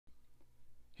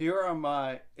Here are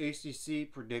my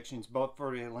ACC predictions, both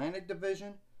for the Atlantic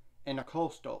Division and the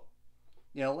Coastal.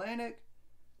 The Atlantic,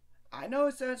 I know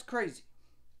it sounds crazy,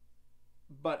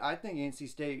 but I think NC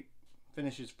State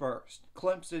finishes first.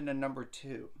 Clemson at number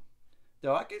 2.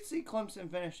 Though I could see Clemson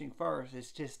finishing first,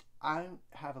 it's just I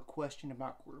have a question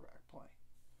about quarterback play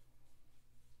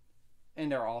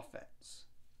and their offense.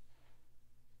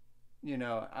 You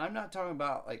know, I'm not talking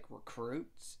about like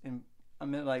recruits, and I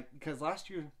mean like because last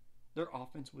year their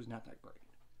offense was not that great.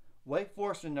 Wake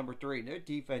Forest at number 3. Their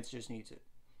defense just needs to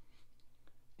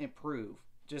improve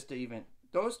just to even.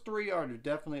 Those 3 are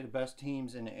definitely the best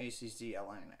teams in the ACC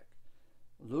Atlantic.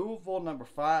 Louisville number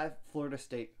 5, Florida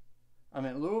State.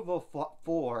 Louisville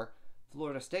 4,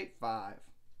 Florida State 5.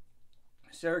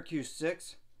 Syracuse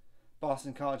 6,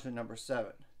 Boston College at number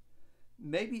 7.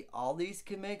 Maybe all these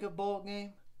can make a bowl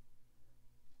game,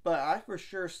 but I for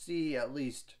sure see at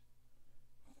least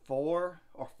 4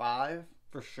 or 5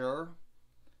 for sure.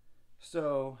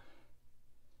 So,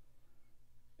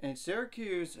 in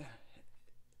Syracuse,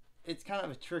 it's kind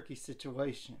of a tricky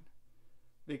situation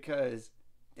because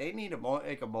they need to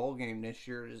make a bowl game this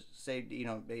year to save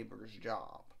Dino Babers'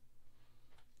 job.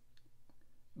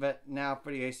 But now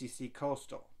for the ACC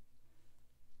Coastal.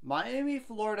 Miami,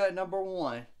 Florida at number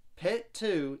 1. Pitt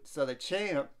 2, so the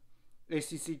champ,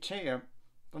 ACC champ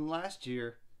from last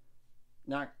year.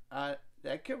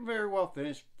 That could very well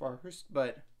finish first,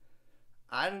 but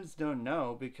I just don't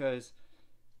know because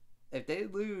if they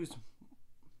lose,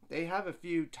 they have a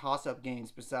few toss-up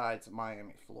games besides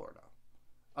Miami, Florida.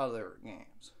 Other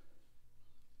games.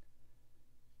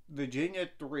 Virginia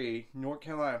 3, North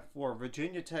Carolina 4,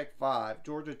 Virginia Tech 5,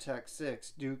 Georgia Tech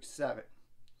 6, Duke 7.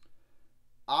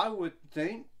 I would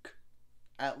think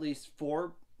at least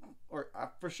 4, or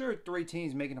for sure 3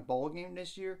 teams making a bowl game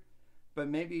this year, but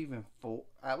maybe even 4,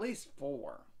 at least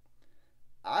 4.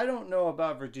 I don't know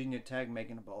about Virginia Tech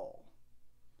making a bowl.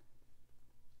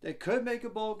 They could make a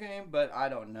bowl game, but I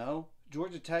don't know.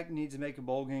 Georgia Tech needs to make a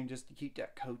bowl game just to keep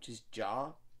that coach's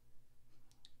job.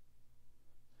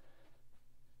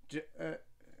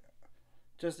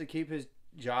 Just to keep his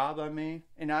job,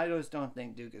 And I just don't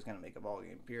think Duke is going to make a bowl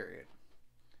game, period.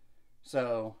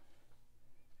 So,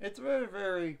 it's very,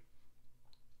 very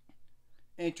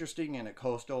interesting in a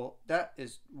Coastal. That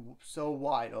is so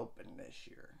wide open this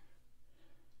year.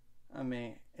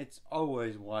 It's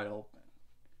always wide open.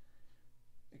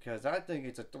 Because I think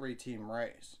it's a 3-team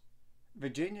race.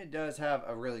 Virginia does have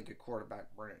a really good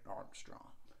quarterback, Brennan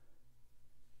Armstrong.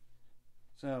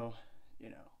 So,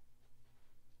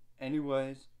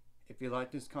 Anyways, if you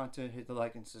like this content, hit the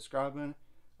like and subscribe button.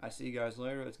 I see you guys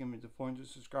later. It's going to be the point to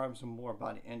subscribe some more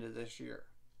by the end of this year.